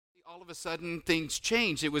all of a sudden things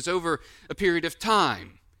changed. It was over a period of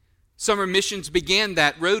time. Summer missions began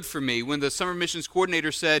that road for me when the summer missions coordinator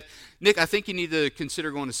said, Nick, I think you need to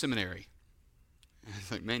consider going to seminary. I was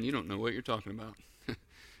like, man, you don't know what you're talking about.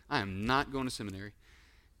 I am not going to seminary.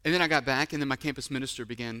 And then I got back, and then my campus minister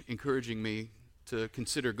began encouraging me to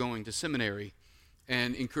consider going to seminary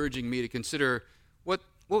and encouraging me to consider what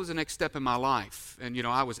was the next step in my life. And,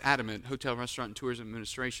 I was adamant. Hotel, restaurant, and tourism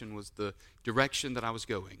administration was the direction that I was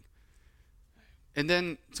going. And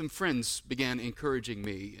then some friends began encouraging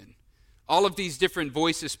me, and all of these different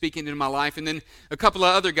voices speaking into my life. And then a couple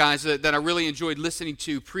of other guys that I really enjoyed listening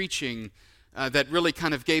to preaching that really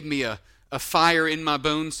kind of gave me a fire in my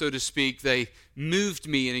bones, so to speak. They moved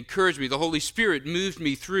me and encouraged me. The Holy Spirit moved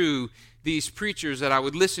me through these preachers that I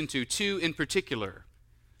would listen to, two in particular.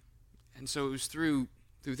 And so it was through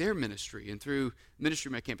their ministry and through ministry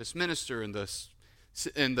of my campus minister and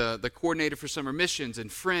the coordinator for summer missions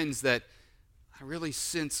and friends that I really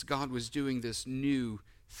sensed God was doing this new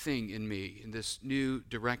thing in me, in this new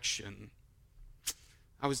direction.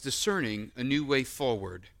 I was discerning a new way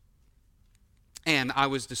forward. And I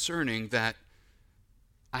was discerning that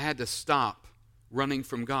I had to stop running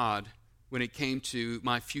from God when it came to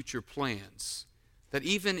my future plans. That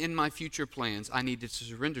even in my future plans, I needed to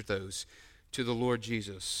surrender those to the Lord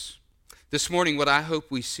Jesus. This morning, what I hope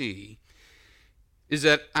we see is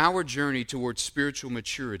that our journey towards spiritual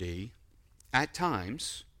maturity at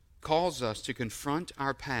times calls us to confront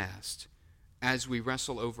our past as we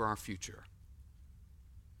wrestle over our future.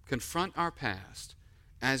 Confront our past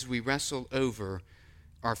as we wrestle over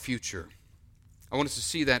our future. I want us to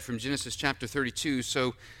see that from Genesis chapter 32.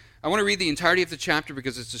 So I want to read the entirety of the chapter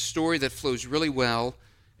because it's a story that flows really well.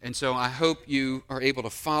 And so I hope you are able to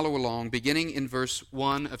follow along, beginning in verse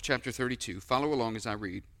 1 of chapter 32. Follow along as I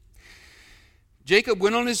read. Jacob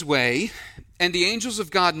went on his way, and the angels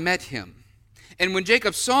of God met him. And when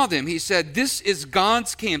Jacob saw them, he said, "This is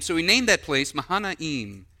God's camp." So he named that place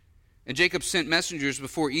Mahanaim. And Jacob sent messengers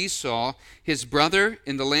before Esau, his brother,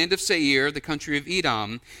 in the land of Seir, the country of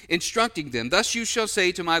Edom, instructing them, "Thus you shall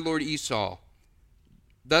say to my lord Esau,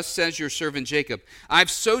 thus says your servant Jacob, I have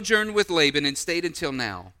sojourned with Laban and stayed until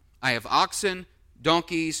now. I have oxen,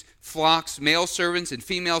 donkeys, flocks, male servants and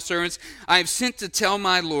female servants. I have sent to tell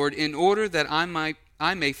my lord in order that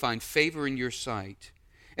I may find favor in your sight."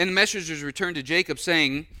 And the messengers returned to Jacob,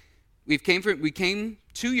 saying, We came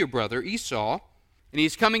to your brother Esau, and he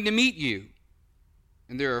is coming to meet you.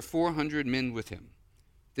 And there are 400 men with him.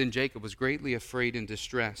 Then Jacob was greatly afraid and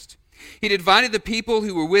distressed. He divided the people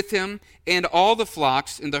who were with him and all the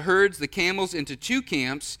flocks and the herds, the camels, into two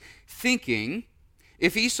camps, thinking,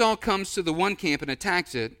 if Esau comes to the one camp and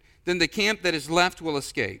attacks it, then the camp that is left will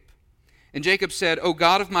escape. And Jacob said, O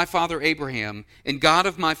God of my father Abraham, and God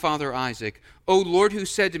of my father Isaac, O Lord, who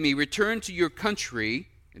said to me, return to your country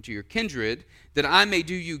and to your kindred, that I may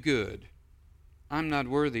do you good. I'm not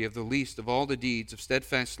worthy of the least of all the deeds of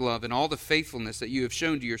steadfast love and all the faithfulness that you have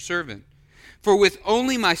shown to your servant. For with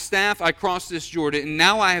only my staff I crossed this Jordan, and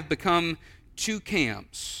now I have become two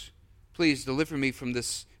camps. Please deliver me from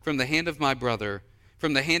the hand of my brother,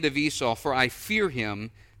 from the hand of Esau, for I fear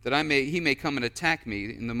him, that he may come and attack me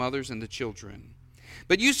and the mothers and the children.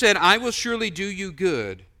 But you said, I will surely do you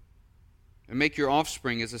good, and make your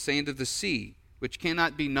offspring as the sand of the sea, which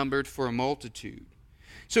cannot be numbered for a multitude.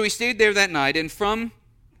 So he stayed there that night, and from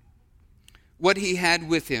what he had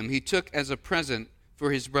with him, he took as a present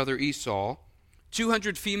for his brother Esau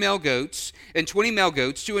 200 female goats and 20 male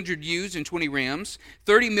goats, 200 ewes and 20 rams,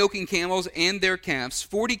 30 milking camels and their calves,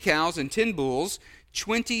 40 cows and 10 bulls,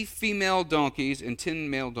 20 female donkeys and 10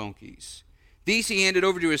 male donkeys. These he handed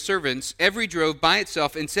over to his servants, every drove by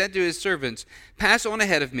itself, and said to his servants, pass on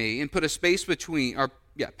ahead of me and put a space between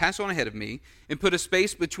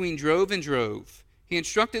drove and drove. He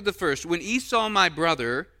instructed the first, when Esau my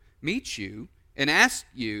brother meets you and asks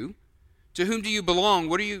you, to whom do you belong?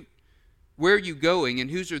 Where are you going, and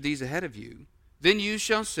whose are these ahead of you? Then you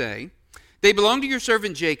shall say, they belong to your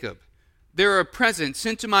servant Jacob. They are a present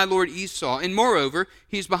sent to my lord Esau, and moreover,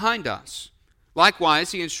 he is behind us.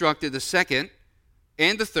 Likewise, he instructed the second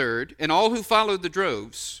and the third, and all who followed the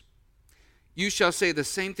droves. You shall say the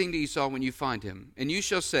same thing to Esau when you find him. And you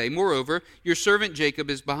shall say, moreover, your servant Jacob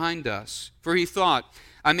is behind us. For he thought,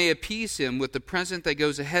 I may appease him with the present that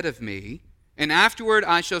goes ahead of me, and afterward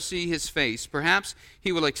I shall see his face. Perhaps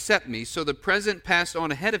he will accept me. So the present passed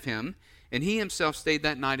on ahead of him, and he himself stayed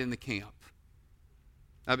that night in the camp.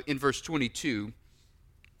 In verse 22,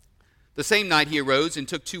 the same night he arose and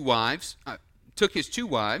took his two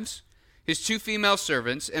wives, his two female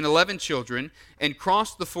servants, and 11 children, and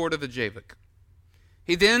crossed the ford of the Jabbok.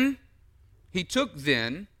 He took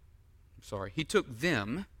He took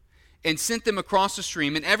them and sent them across the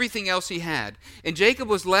stream and everything else he had. And Jacob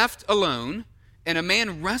was left alone, and a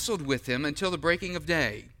man wrestled with him until the breaking of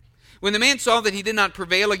day. When the man saw that he did not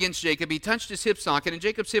prevail against Jacob, he touched his hip socket, and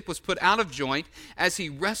Jacob's hip was put out of joint as he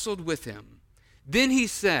wrestled with him. Then he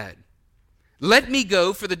said, "Let me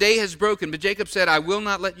go, for the day has broken." But Jacob said, "I will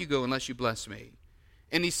not let you go unless you bless me."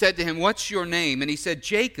 And he said to him, "What's your name?" And he said,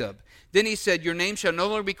 "Jacob." Then he said, "Your name shall no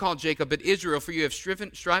longer be called Jacob, but Israel, for you have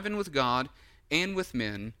striven with God and with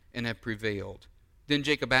men and have prevailed." Then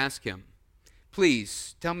Jacob asked him,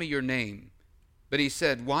 "Please tell me your name." But he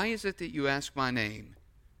said, "Why is it that you ask my name?"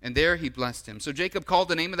 And there he blessed him. So Jacob called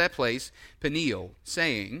the name of that place Peniel,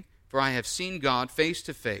 saying, "For I have seen God face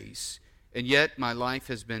to face, and yet my life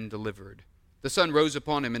has been delivered." The sun rose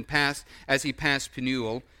upon him and passed as he passed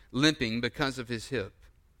Peniel, limping because of his hip.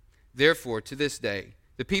 Therefore, to this day,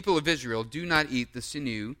 the people of Israel do not eat the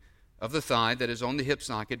sinew of the thigh that is on the hip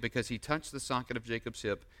socket, because he touched the socket of Jacob's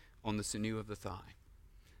hip on the sinew of the thigh.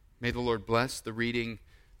 May the Lord bless the reading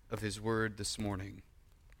of his word this morning.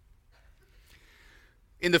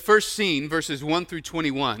 In the first scene, verses 1 through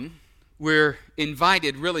 21, we're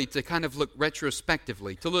invited really to kind of look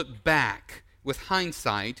retrospectively, to look back with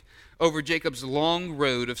hindsight over Jacob's long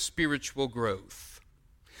road of spiritual growth.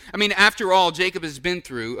 I mean, after all Jacob has been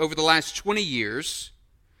through over the last 20 years,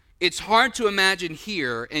 it's hard to imagine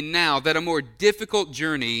here and now that a more difficult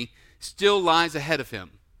journey still lies ahead of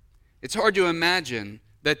him. It's hard to imagine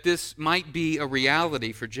that this might be a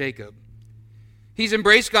reality for Jacob. He's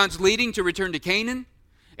embraced God's leading to return to Canaan,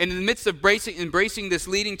 and in the midst of embracing this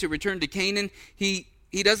leading to return to Canaan, he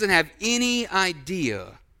doesn't have any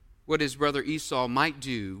idea what his brother Esau might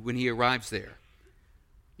do when he arrives there.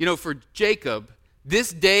 You know, for Jacob,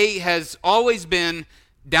 this day has always been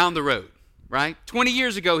down the road, right? 20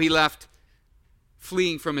 years ago, he left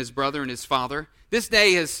fleeing from his brother and his father. This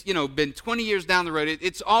day has, been 20 years down the road.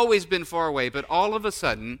 It's always been far away, but all of a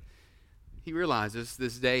sudden, he realizes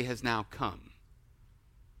this day has now come.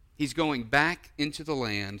 He's going back into the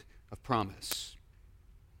land of promise.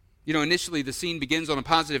 Initially the scene begins on a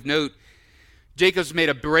positive note. Jacob's made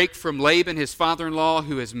a break from Laban, his father-in-law,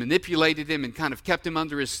 who has manipulated him and kind of kept him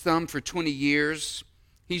under his thumb for 20 years.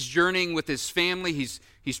 He's journeying with his family.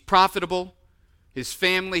 He's profitable. His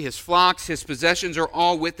family, his flocks, his possessions are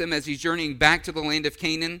all with him as he's journeying back to the land of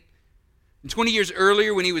Canaan. And 20 years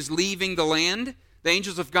earlier, when he was leaving the land, the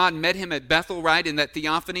angels of God met him at Bethel, right, in that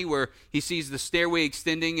theophany where he sees the stairway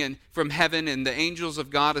extending from heaven and the angels of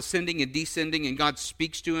God ascending and descending, and God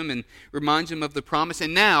speaks to him and reminds him of the promise.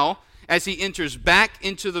 And now, as he enters back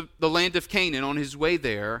into the land of Canaan on his way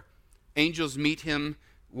there, angels meet him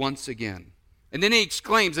once again. And then he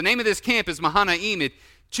exclaims, the name of this camp is Mahanaim.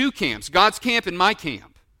 Two camps, God's camp and my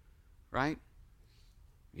camp, right?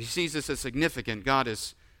 He sees this as significant. God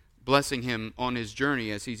is blessing him on his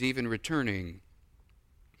journey as he's even returning.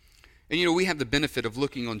 And we have the benefit of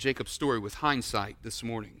looking on Jacob's story with hindsight this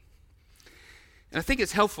morning. And I think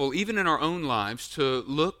it's helpful, even in our own lives, to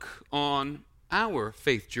look on our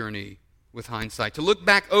faith journey with hindsight, to look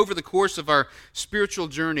back over the course of our spiritual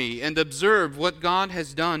journey and observe what God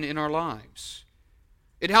has done in our lives.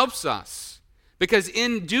 It helps us, because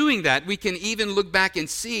in doing that, we can even look back and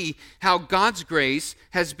see how God's grace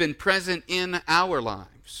has been present in our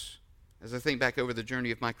lives. As I think back over the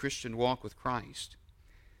journey of my Christian walk with Christ,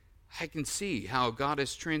 I can see how God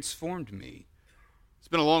has transformed me. It's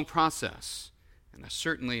been a long process, and I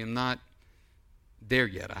certainly am not there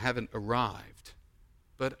yet. I haven't arrived.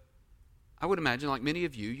 But I would imagine, like many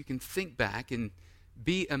of you, you can think back and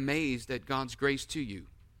be amazed at God's grace to you,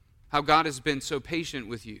 how God has been so patient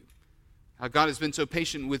with you, how God has been so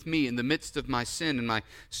patient with me in the midst of my sin and my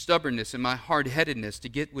stubbornness and my hard-headedness to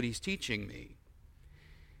get what he's teaching me.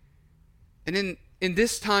 And in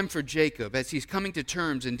this time for Jacob, as he's coming to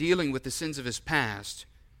terms and dealing with the sins of his past,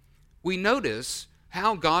 we notice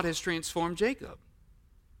how God has transformed Jacob.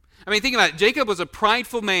 I mean, think about it. Jacob was a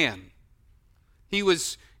prideful man. He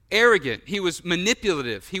was arrogant. He was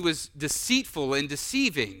manipulative. He was deceitful and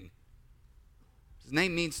deceiving. His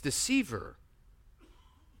name means deceiver.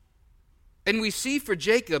 And we see for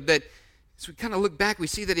Jacob that, as we kind of look back, we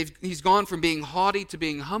see that he's gone from being haughty to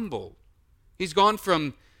being humble. He's gone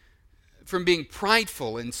from being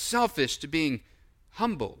prideful and selfish to being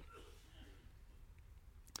humble.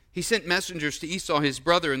 He sent messengers to Esau, his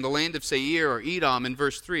brother, in the land of Seir or Edom in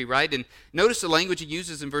verse 3, right? And notice the language he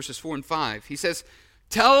uses in verses 4 and 5. He says,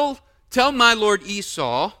 Tell my lord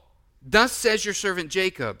Esau, thus says your servant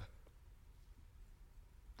Jacob,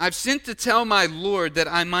 I've sent to tell my Lord that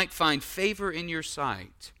I might find favor in your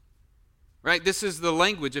sight. Right? This is the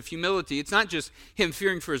language of humility. It's not just him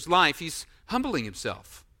fearing for his life. He's humbling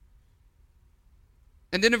himself.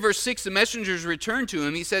 And then in verse 6, the messengers return to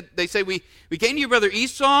him. They say, we came to your brother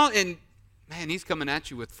Esau, and man, he's coming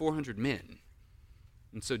at you with 400 men.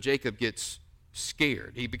 And so Jacob gets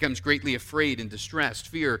scared. He becomes greatly afraid and distressed.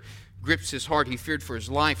 Fear grips his heart. He feared for his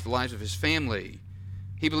life, the lives of his family.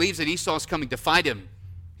 He believes that Esau is coming to fight him.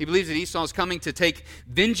 He believes that Esau is coming to take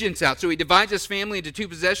vengeance out. So he divides his family into two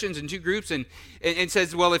possessions and two groups and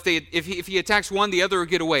says, well, if he attacks one, the other will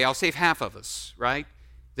get away. I'll save half of us, right?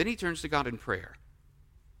 Then he turns to God in prayer.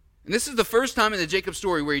 And this is the first time in the Jacob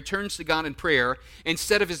story where he turns to God in prayer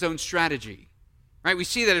instead of his own strategy. Right? We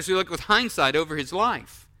see that as we look with hindsight over his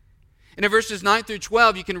life. And in verses 9 through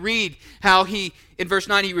 12, you can read how in verse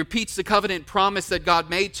 9, he repeats the covenant promise that God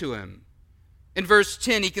made to him. In verse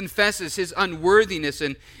 10, he confesses his unworthiness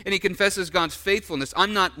and he confesses God's faithfulness.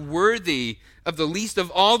 I'm not worthy of the least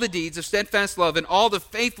of all the deeds of steadfast love and all the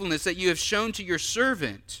faithfulness that you have shown to your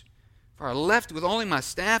servant. For I left with only my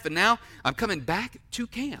staff, and now I'm coming back to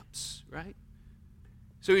camps, right?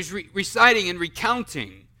 So he's reciting and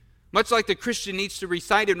recounting, much like the Christian needs to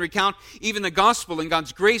recite and recount even the gospel and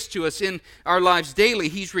God's grace to us in our lives daily.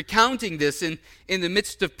 He's recounting this in the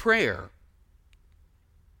midst of prayer.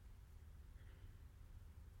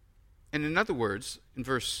 And in other words, in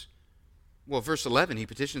verse 11, he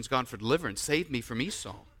petitions God for deliverance. Save me from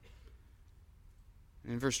Esau.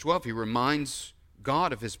 And in verse 12, he reminds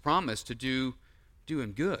God of his promise to do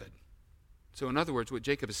him good. So in other words, what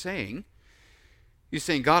Jacob is saying, he's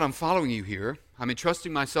saying, God, I'm following you here. I'm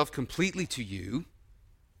entrusting myself completely to you.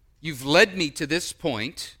 You've led me to this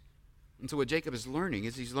point. And so what Jacob is learning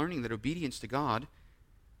is he's learning that obedience to God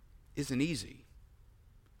isn't easy.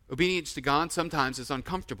 Obedience to God sometimes is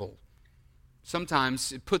uncomfortable.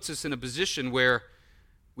 Sometimes it puts us in a position where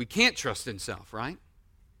we can't trust in self, right?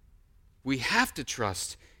 We have to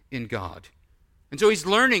trust in God. And so he's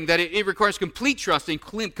learning that it requires complete trust and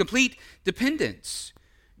complete dependence.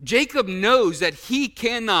 Jacob knows that he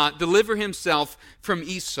cannot deliver himself from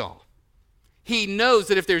Esau. He knows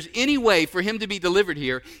that if there's any way for him to be delivered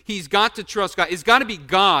here, he's got to trust God. It's got to be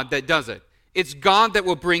God that does it. It's God that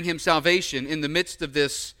will bring him salvation in the midst of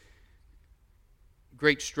this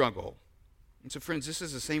great struggle. And so, friends, this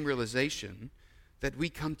is the same realization that we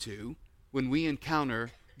come to when we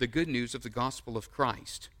encounter the good news of the gospel of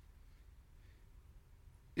Christ.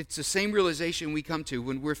 It's the same realization we come to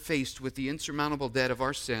when we're faced with the insurmountable debt of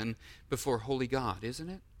our sin before holy God, isn't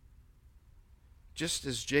it? Just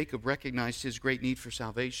as Jacob recognized his great need for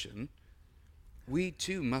salvation, we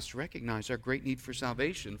too must recognize our great need for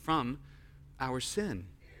salvation from our sin.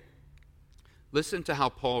 Listen to how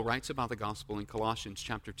Paul writes about the gospel in Colossians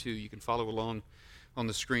chapter 2. You can follow along on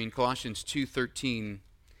the screen. Colossians 2:13.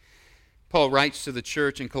 Paul writes to the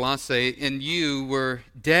church in Colossae, and you were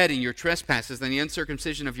dead in your trespasses and the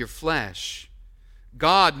uncircumcision of your flesh.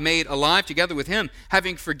 God made alive together with him,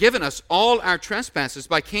 having forgiven us all our trespasses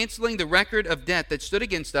by canceling the record of debt that stood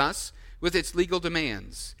against us with its legal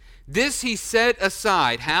demands. This he set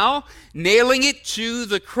aside. How? Nailing it to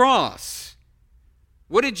the cross.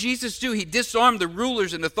 What did Jesus do? He disarmed the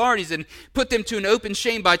rulers and authorities and put them to an open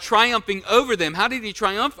shame by triumphing over them. How did he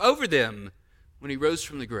triumph over them? When he rose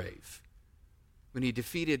from the grave. When he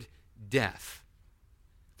defeated death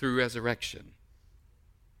through resurrection.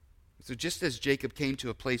 So just as Jacob came to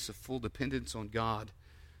a place of full dependence on God,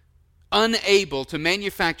 unable to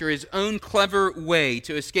manufacture his own clever way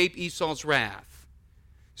to escape Esau's wrath,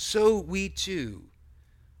 so we too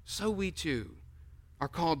are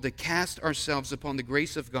called to cast ourselves upon the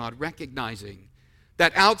grace of God, recognizing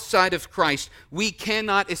that outside of Christ we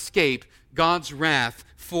cannot escape God's wrath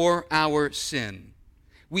for our sin.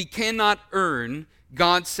 We cannot earn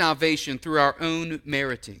God's salvation through our own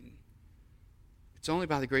meriting. It's only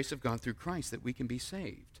by the grace of God through Christ that we can be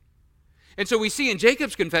saved. And so we see in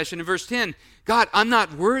Jacob's confession in verse 10, God, I'm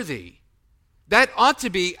not worthy. That ought to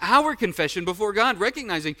be our confession before God,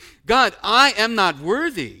 recognizing, God, I am not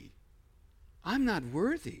worthy. I'm not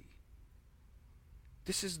worthy.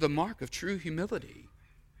 This is the mark of true humility.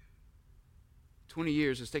 20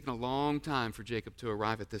 years has taken a long time for Jacob to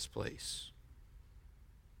arrive at this place.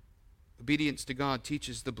 Obedience to God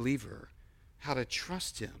teaches the believer how to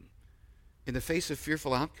trust him in the face of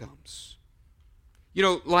fearful outcomes. You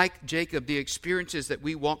know, like Jacob, the experiences that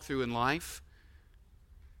we walk through in life,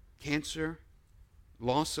 cancer,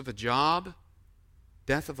 loss of a job,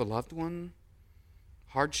 death of a loved one,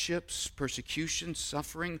 hardships, persecution,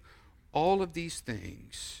 suffering, all of these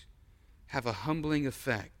things have a humbling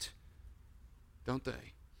effect, don't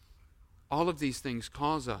they? All of these things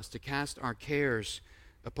cause us to cast our cares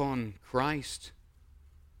upon Christ.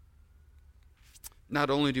 Not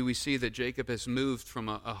only do we see that Jacob has moved from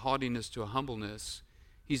a haughtiness to a humbleness,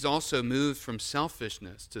 he's also moved from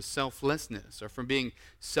selfishness to selflessness, or from being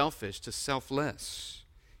selfish to selfless.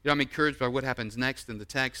 I'm encouraged by what happens next in the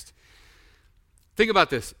text. Think about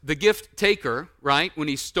this. The gift taker, right, when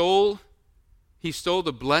he stole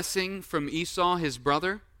the blessing from Esau, his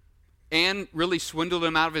brother, and really swindled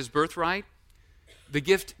him out of his birthright. The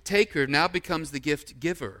gift taker now becomes the gift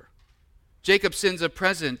giver. Jacob sends a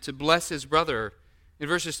present to bless his brother in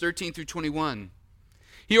verses 13 through 21.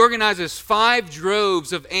 He organizes 5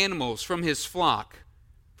 droves of animals from his flock,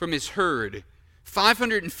 from his herd,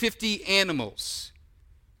 550 animals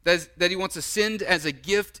that he wants to send as a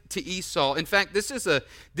gift to Esau. In fact, this is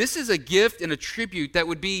a gift and a tribute that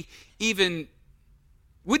wouldn't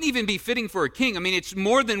even be fitting for a king. I mean, it's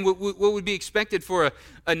more than what would be expected for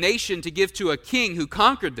a nation to give to a king who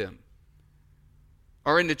conquered them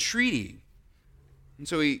or in a treaty. And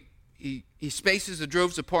so he spaces the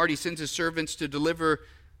droves apart. He sends his servants to deliver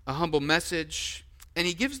a humble message. And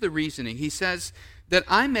he gives the reasoning. He says, that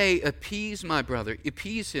I may appease my brother,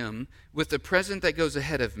 appease him with the present that goes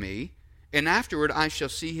ahead of me, and afterward I shall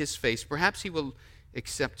see his face. Perhaps he will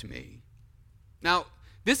accept me. Now,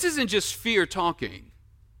 this isn't just fear talking.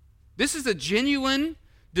 This is a genuine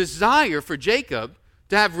desire for Jacob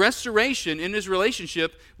to have restoration in his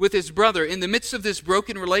relationship with his brother in the midst of this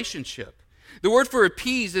broken relationship. The word for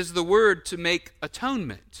appease is the word to make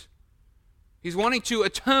atonement. He's wanting to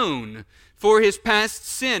atone for his past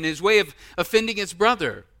sin, his way of offending his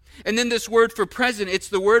brother. And then this word for present, it's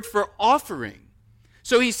the word for offering.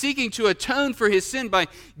 So he's seeking to atone for his sin by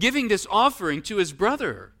giving this offering to his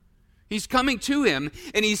brother. He's coming to him,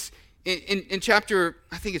 and he's in chapter,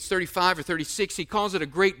 I think it's 35 or 36, he calls it a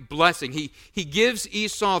great blessing. He gives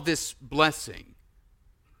Esau this blessing.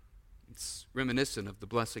 It's reminiscent of the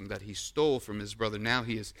blessing that he stole from his brother. Now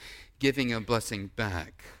he is giving a blessing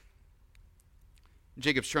back.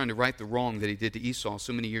 Jacob's trying to right the wrong that he did to Esau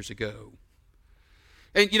so many years ago.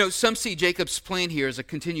 And, some see Jacob's plan here as a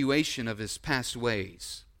continuation of his past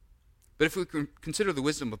ways. But if we consider the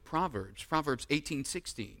wisdom of Proverbs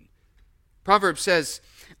 18:16, Proverbs says,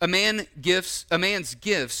 a man's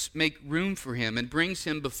gifts make room for him and brings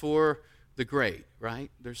him before the great, right?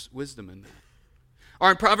 There's wisdom in that. Or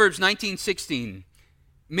in Proverbs 19:16,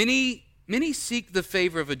 many seek the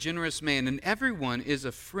favor of a generous man, and everyone is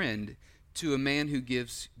a friend to a man who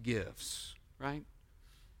gives gifts, right?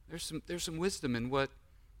 There's some wisdom in what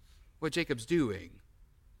Jacob's doing.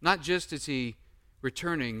 Not just is he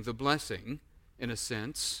returning the blessing, in a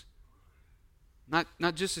sense.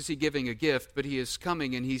 Not just is he giving a gift, but he is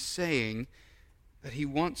coming and he's saying that he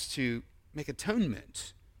wants to make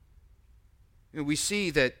atonement. We see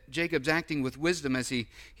that Jacob's acting with wisdom as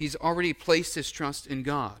he's already placed his trust in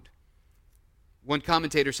God. One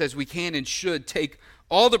commentator says we can and should take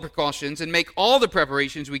all the precautions and make all the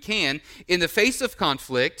preparations we can in the face of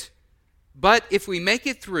conflict, but if we make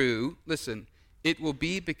it through, listen, it will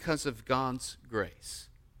be because of God's grace,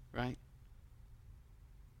 right?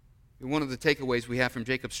 And one of the takeaways we have from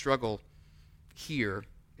Jacob's struggle here,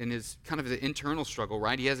 and his kind of the internal struggle,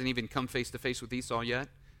 right? He hasn't even come face to face with Esau yet.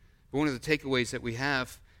 But one of the takeaways that we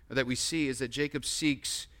have, or that we see, is that Jacob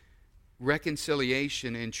seeks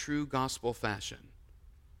reconciliation in true gospel fashion.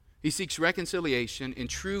 He seeks reconciliation in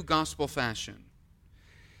true gospel fashion.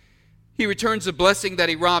 He returns the blessing that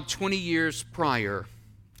he robbed 20 years prior.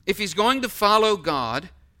 If he's going to follow God,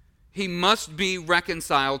 he must be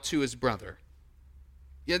reconciled to his brother.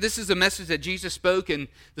 Yeah, this is a message that Jesus spoke in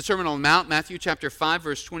the Sermon on the Mount, Matthew chapter 5,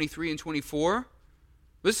 verse 23 and 24.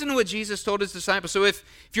 Listen to what Jesus told his disciples. So if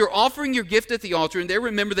you're offering your gift at the altar and there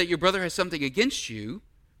remember that your brother has something against you,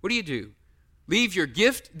 what do? Leave your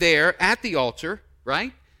gift there at the altar,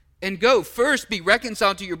 right? And go. First be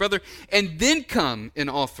reconciled to your brother, and then come and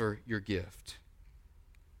offer your gift.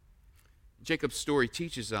 Jacob's story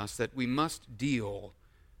teaches us that we must deal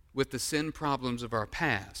with the sin problems of our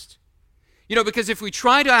past. Because if we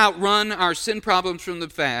try to outrun our sin problems from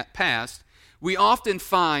the past, we often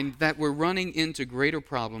find that we're running into greater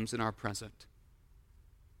problems in our present.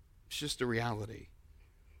 It's just a reality.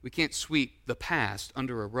 We can't sweep the past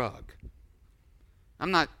under a rug.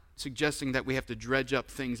 I'm not suggesting that we have to dredge up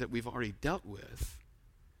things that we've already dealt with.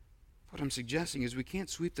 What I'm suggesting is we can't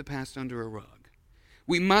sweep the past under a rug.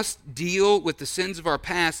 We must deal with the sins of our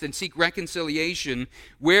past and seek reconciliation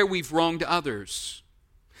where we've wronged others.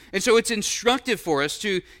 And so it's instructive for us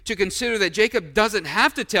to consider that Jacob doesn't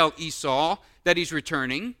have to tell Esau that he's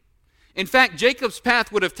returning. In fact, Jacob's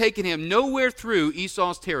path would have taken him nowhere through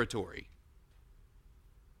Esau's territory.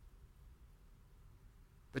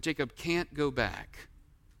 But Jacob can't go back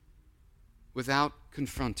without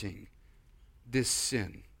confronting this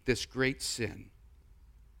sin, this great sin.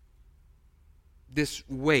 this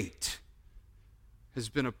weight has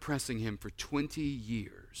been oppressing him for 20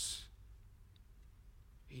 years.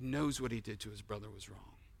 He knows what he did to his brother was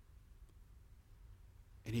wrong.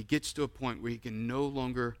 And he gets to a point where he can no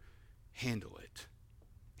longer handle it.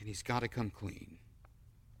 And he's got to come clean.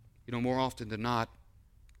 You know, more often than not,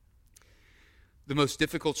 the most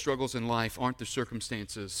difficult struggles in life aren't the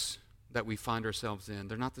circumstances that we find ourselves in.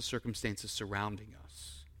 They're not the circumstances surrounding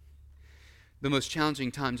us. The most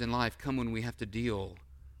challenging times in life come when we have to deal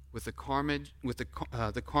with the carnage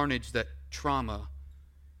that trauma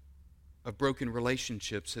of broken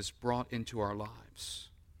relationships has brought into our lives.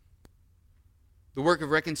 The work of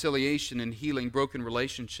reconciliation and healing broken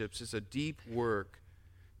relationships is a deep work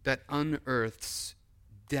that unearths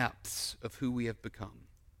depths of who we have become.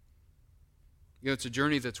 You know, it's a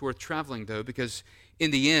journey that's worth traveling, though, because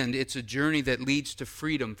in the end, it's a journey that leads to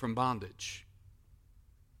freedom from bondage.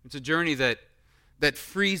 It's a journey that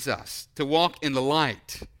frees us to walk in the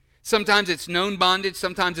light. Sometimes it's known bondage,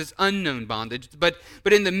 sometimes it's unknown bondage. But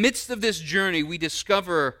in the midst of this journey, we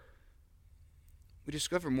discover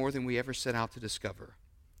more than we ever set out to discover.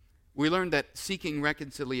 We learn that seeking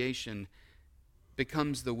reconciliation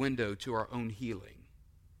becomes the window to our own healing.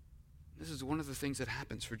 This is one of the things that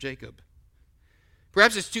happens for Jacob.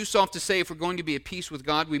 Perhaps it's too soft to say if we're going to be at peace with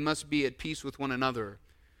God, we must be at peace with one another.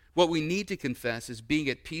 What we need to confess is being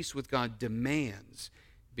at peace with God demands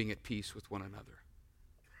being at peace with one another.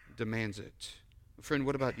 It demands it. Friend,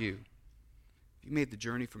 what about you? Have you made the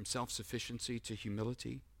journey from self-sufficiency to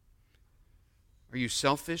humility? Are you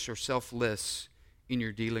selfish or selfless in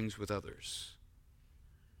your dealings with others?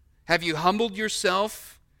 Have you humbled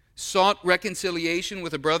yourself, sought reconciliation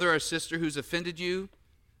with a brother or sister who's offended you,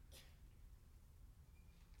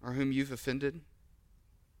 or whom you've offended?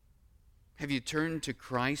 Have you turned to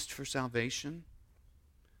Christ for salvation?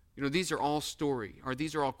 You know, these are all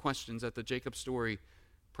questions that the Jacob story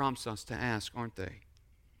prompts us to ask, aren't they?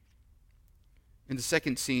 In the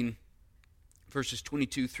second scene, verses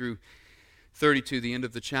 22 through 32, the end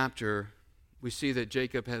of the chapter, we see that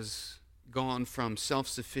Jacob has gone from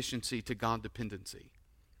self-sufficiency to God-dependency.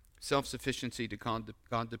 Self-sufficiency to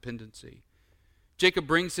God-dependency. Jacob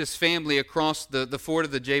brings his family across the ford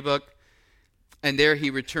of the Jabbok, and there he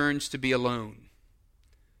returns to be alone.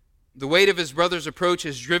 The weight of his brother's approach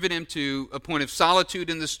has driven him to a point of solitude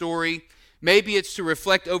in the story. Maybe it's to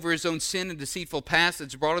reflect over his own sin and deceitful past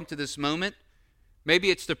that's brought him to this moment.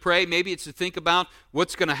 Maybe it's to pray. Maybe it's to think about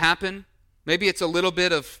what's going to happen. Maybe it's a little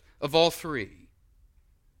bit of all three.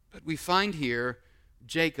 But we find here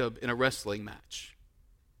Jacob in a wrestling match.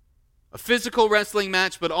 A physical wrestling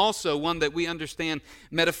match, but also one that we understand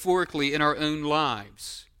metaphorically in our own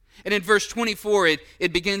lives. And in verse 24,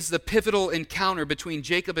 it begins the pivotal encounter between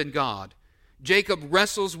Jacob and God. Jacob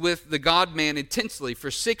wrestles with the God-man intensely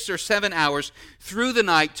for 6 or 7 hours through the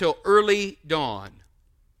night till early dawn.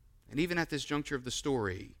 And even at this juncture of the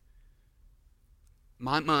story,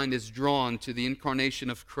 my mind is drawn to the incarnation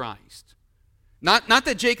of Christ. Not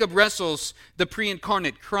that Jacob wrestles the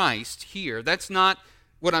pre-incarnate Christ here. That's not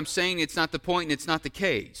what I'm saying. It's not the point, and it's not the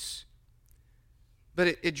case. But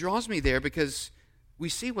it draws me there because we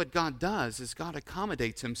see what God does is God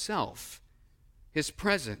accommodates himself, his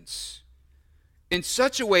presence, in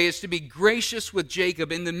such a way as to be gracious with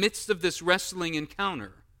Jacob in the midst of this wrestling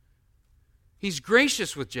encounter. He's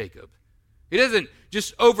gracious with Jacob. He doesn't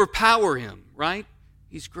just overpower him, right?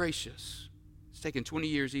 He's gracious. It's taken 20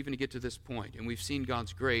 years even to get to this point, and we've seen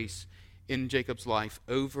God's grace in Jacob's life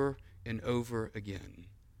over and over again.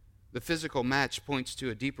 The physical match points to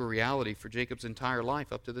a deeper reality for Jacob's entire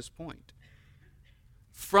life up to this point.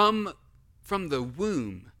 From the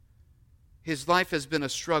womb, his life has been a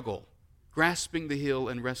struggle, grasping the heel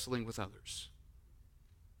and wrestling with others.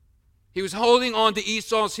 He was holding on to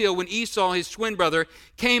Esau's heel when Esau, his twin brother,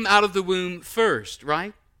 came out of the womb first,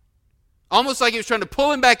 right? Almost like he was trying to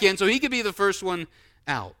pull him back in so he could be the first one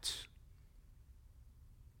out.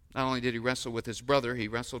 Not only did he wrestle with his brother, he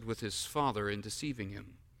wrestled with his father in deceiving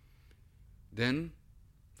him. Then,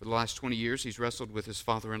 for the last 20 years, he's wrestled with his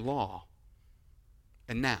father-in-law.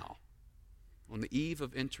 And now, on the eve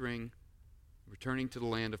of returning to the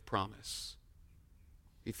land of promise,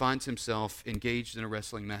 he finds himself engaged in a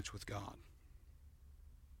wrestling match with God.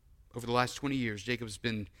 Over the last 20 years, Jacob's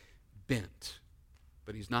been bent,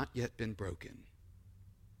 but he's not yet been broken.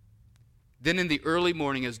 Then in the early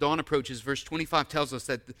morning, as dawn approaches, verse 25 tells us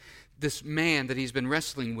that this man that he's been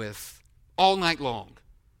wrestling with all night long,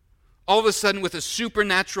 all of a sudden with a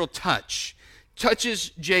supernatural touch, touches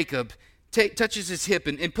Jacob, touches his hip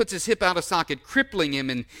and puts his hip out of socket, crippling him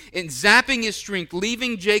and zapping his strength,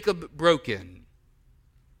 leaving Jacob broken.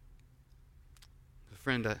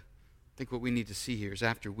 Friend, I think what we need to see here is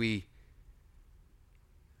after we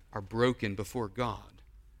are broken before God,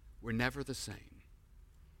 we're never the same.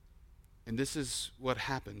 And this is what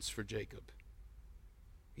happens for Jacob.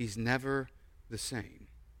 He's never the same.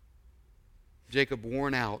 Jacob,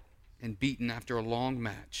 worn out and beaten after a long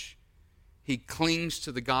match, he clings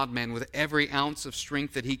to the God-man with every ounce of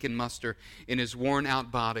strength that he can muster in his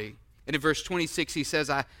worn-out body. And in verse 26, he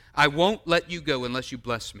says, I won't let you go unless you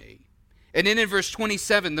bless me. And then in verse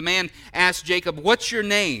 27, the man asked Jacob, what's your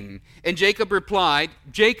name? And Jacob replied,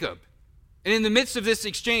 Jacob. And in the midst of this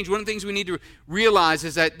exchange, one of the things we need to realize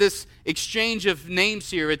is that this exchange of names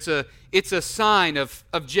here, it's a sign of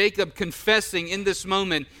Jacob confessing in this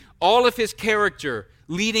moment all of his character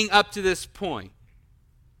leading up to this point.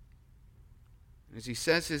 As he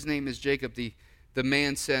says his name is Jacob, the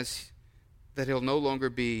man says that he'll no longer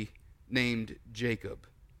be named Jacob,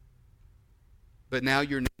 but now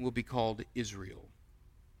your name will be called Israel,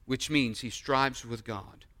 which means he strives with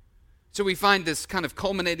God. So we find this kind of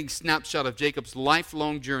culminating snapshot of Jacob's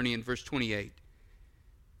lifelong journey in verse 28.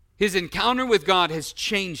 His encounter with God has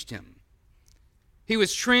changed him. He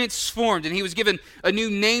was transformed, and he was given a new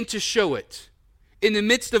name to show it. In the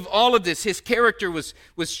midst of all of this, his character was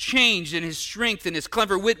changed, and his strength and his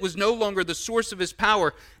clever wit was no longer the source of his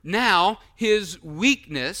power. Now, his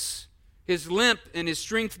weakness, his limp and his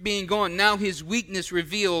strength being gone, now his weakness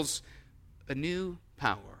reveals a new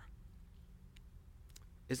power.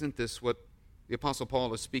 Isn't this what the Apostle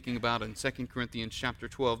Paul is speaking about in 2 Corinthians chapter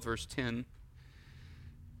 12, verse 10?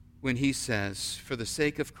 When he says, for the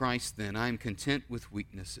sake of Christ, then, I am content with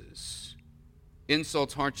weaknesses,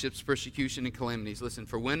 insults, hardships, persecution, and calamities. Listen,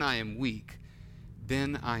 for when I am weak,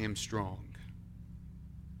 then I am strong.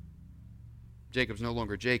 Jacob's no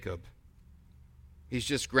longer Jacob. He's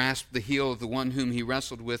just grasped the heel of the one whom he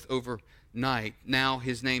wrestled with overnight. Now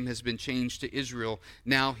his name has been changed to Israel.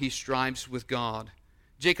 Now he strives with God.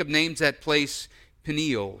 Jacob names that place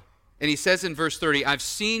Peniel. And he says in verse 30, I've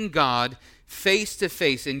seen God face to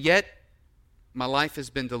face, and yet my life has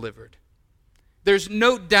been delivered. There's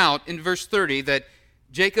no doubt in verse 30 that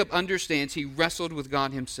Jacob understands he wrestled with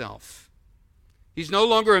God himself. He's no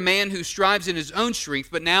longer a man who strives in his own strength,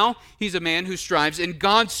 but now he's a man who strives in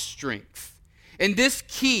God's strength. And this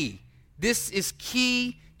is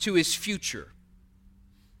key to his future.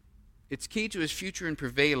 It's key to his future in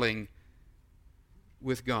prevailing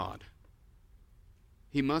with God.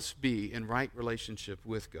 He must be in right relationship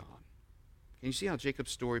with God. Can you see how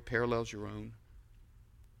Jacob's story parallels your own?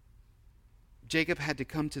 Jacob had to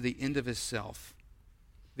come to the end of his self,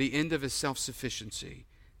 the end of his self-sufficiency,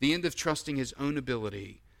 the end of trusting his own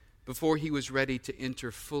ability before he was ready to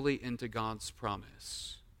enter fully into God's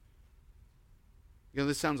promise. You know,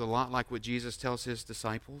 this sounds a lot like what Jesus tells his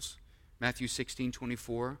disciples. Matthew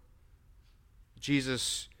 16:24.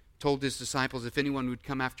 Jesus told his disciples, if anyone would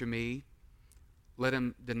come after me, let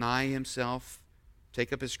him deny himself,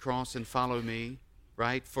 take up his cross and follow me,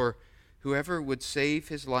 right? For whoever would save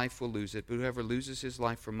his life will lose it, but whoever loses his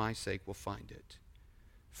life for my sake will find it.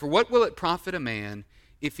 For what will it profit a man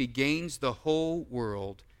if he gains the whole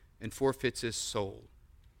world and forfeits his soul?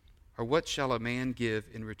 Or what shall a man give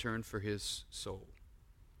in return for his soul?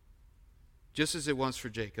 Just as it was for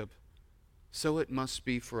Jacob, so it must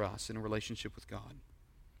be for us in a relationship with God.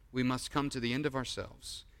 We must come to the end of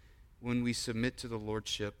ourselves when we submit to the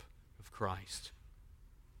lordship of Christ.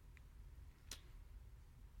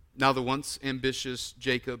 Now the once ambitious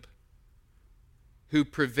Jacob, who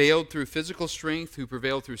prevailed through physical strength, who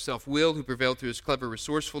prevailed through self-will, who prevailed through his clever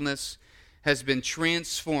resourcefulness, has been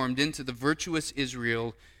transformed into the virtuous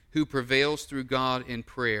Israel who prevails through God in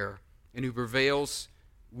prayer and who prevails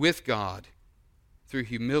with God through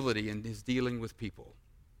humility in his dealing with people.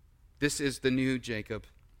 This is the new Jacob.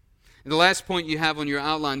 And the last point you have on your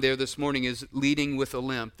outline there this morning is leading with a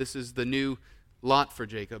limp. This is the new lot for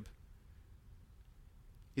Jacob.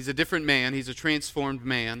 He's a different man. He's a transformed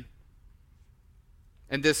man.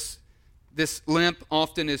 And this limp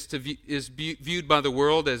often is viewed by the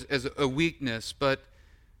world as a weakness, but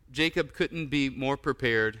Jacob couldn't be more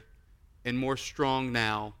prepared and more strong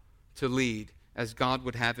now to lead as God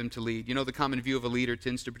would have him to lead. You know, the common view of a leader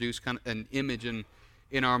tends to produce kind of an image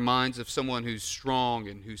in our minds of someone who's strong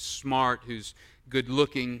and who's smart, who's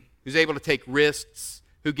good-looking, who's able to take risks,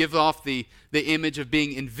 who gives off the image of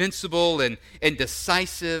being invincible and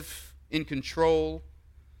decisive, in control.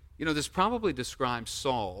 You know, this probably describes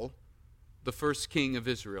Saul, the first king of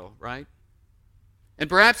Israel, right? And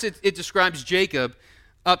perhaps it describes Jacob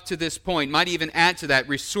up to this point, might even add to that,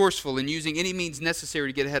 resourceful and using any means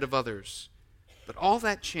necessary to get ahead of others. But all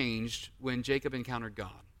that changed when Jacob encountered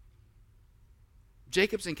God.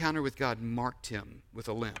 Jacob's encounter with God marked him with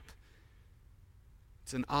a limp.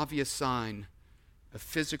 It's an obvious sign of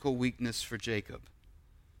physical weakness for Jacob.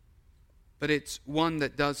 But it's one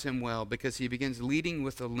that does him well because he begins leading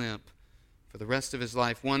with a limp for the rest of his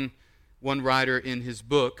life. One writer in his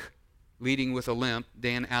book, Leading with a Limp,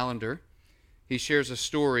 Dan Allender, he shares a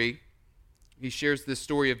story. He shares this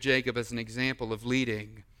story of Jacob as an example of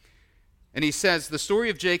leading. And he says, the story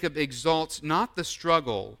of Jacob exalts not the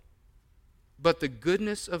struggle, but the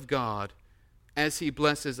goodness of God as he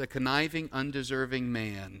blesses a conniving, undeserving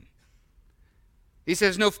man. He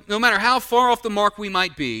says, no matter how far off the mark we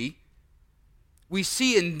might be, we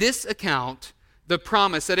see in this account the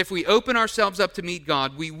promise that if we open ourselves up to meet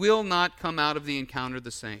God, we will not come out of the encounter the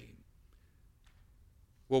same.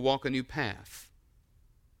 We'll walk a new path,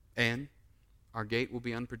 and our gait will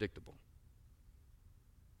be unpredictable.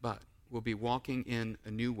 But we'll be walking in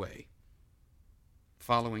a new way,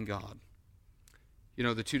 following God. You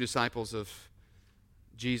know, the two disciples of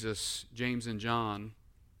Jesus, James and John,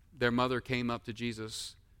 their mother came up to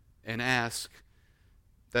Jesus and asked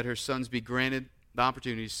that her sons be granted the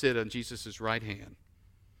opportunity to sit on Jesus' right hand.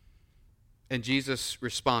 And Jesus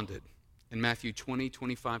responded in Matthew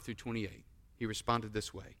 20:25 through 28. He responded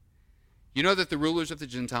this way. You know that the rulers of the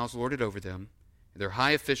Gentiles lord it over them, and their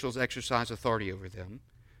high officials exercise authority over them.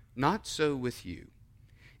 Not so with you.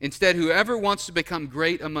 Instead, whoever wants to become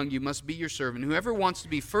great among you must be your servant. Whoever wants to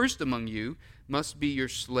be first among you must be your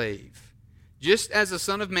slave. Just as the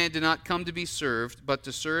Son of Man did not come to be served, but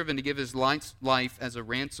to serve and to give his life as a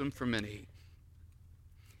ransom for many.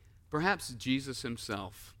 Perhaps Jesus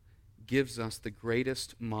himself gives us the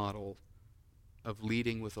greatest model of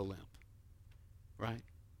leading with a limp. Right?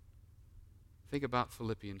 Think about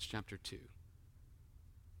Philippians chapter 2.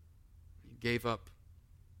 He gave up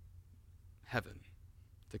heaven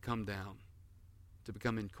to come down, to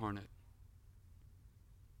become incarnate.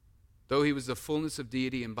 Though he was the fullness of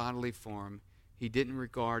deity in bodily form, he didn't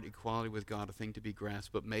regard equality with God a thing to be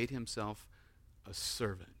grasped, but made himself a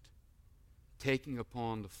servant, taking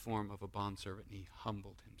upon the form of a bondservant, and he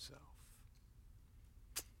humbled himself.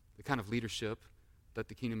 The kind of leadership that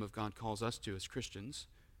the kingdom of God calls us to as Christians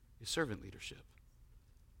is servant leadership.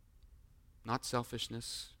 Not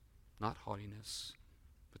selfishness, not haughtiness,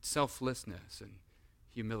 but selflessness and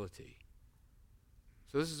humility.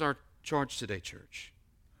 So this is our charge today, church.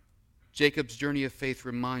 Jacob's journey of faith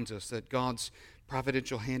reminds us that God's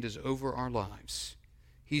providential hand is over our lives.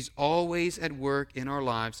 He's always at work in our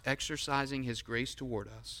lives, exercising his grace toward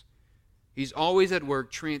us. He's always at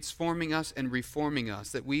work transforming us and reforming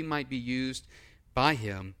us that we might be used by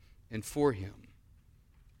him and for him.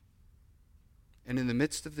 And in the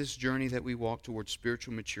midst of this journey that we walk towards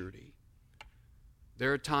spiritual maturity,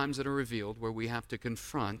 there are times that are revealed where we have to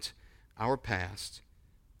confront our past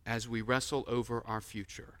as we wrestle over our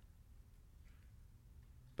future.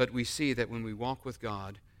 But we see that when we walk with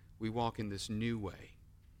God, we walk in this new way.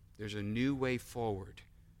 There's a new way forward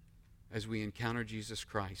as we encounter Jesus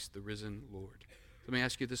Christ, the risen Lord. Let me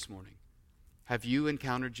ask you this morning, have you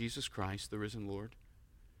encountered Jesus Christ, the risen Lord?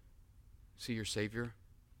 Is he your Savior?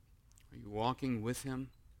 Are you walking with him?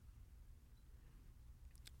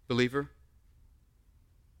 Believer,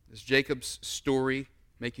 does Jacob's story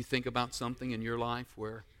make you think about something in your life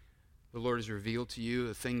where the Lord has revealed to you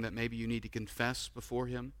a thing that maybe you need to confess before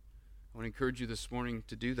him? I want to encourage you this morning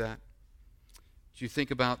to do that. As you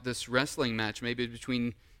think about this wrestling match, maybe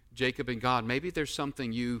between Jacob and God, maybe there's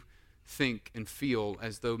something you think and feel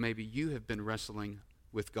as though maybe you have been wrestling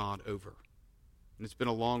with God over. And it's been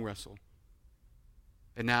a long wrestle.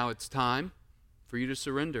 And now it's time for you to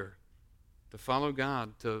surrender, to follow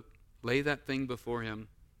God, to lay that thing before him.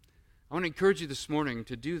 I want to encourage you this morning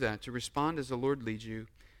to do that, to respond as the Lord leads you.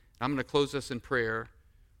 I'm going to close us in prayer.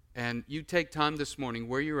 And you take time this morning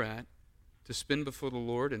where you're at to spend before the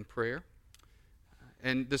Lord in prayer.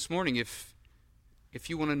 And this morning, if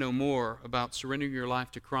you want to know more about surrendering your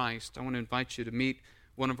life to Christ, I want to invite you to meet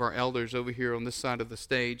one of our elders over here on this side of the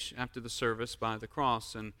stage after the service by the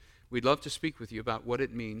cross. And we'd love to speak with you about what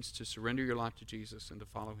it means to surrender your life to Jesus and to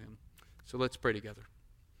follow him. So let's pray together.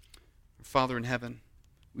 Father in heaven,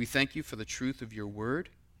 we thank you for the truth of your word,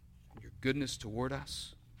 your goodness toward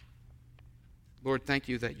us. Lord, thank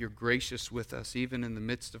you that you're gracious with us, even in the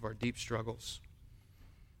midst of our deep struggles.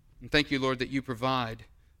 And thank you, Lord, that you provide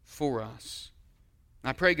for us.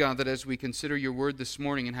 I pray, God, that as we consider your word this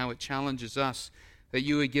morning and how it challenges us, that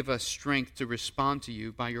you would give us strength to respond to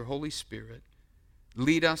you by your Holy Spirit.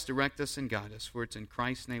 Lead us, direct us, and guide us, for it's in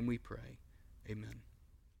Christ's name we pray. Amen.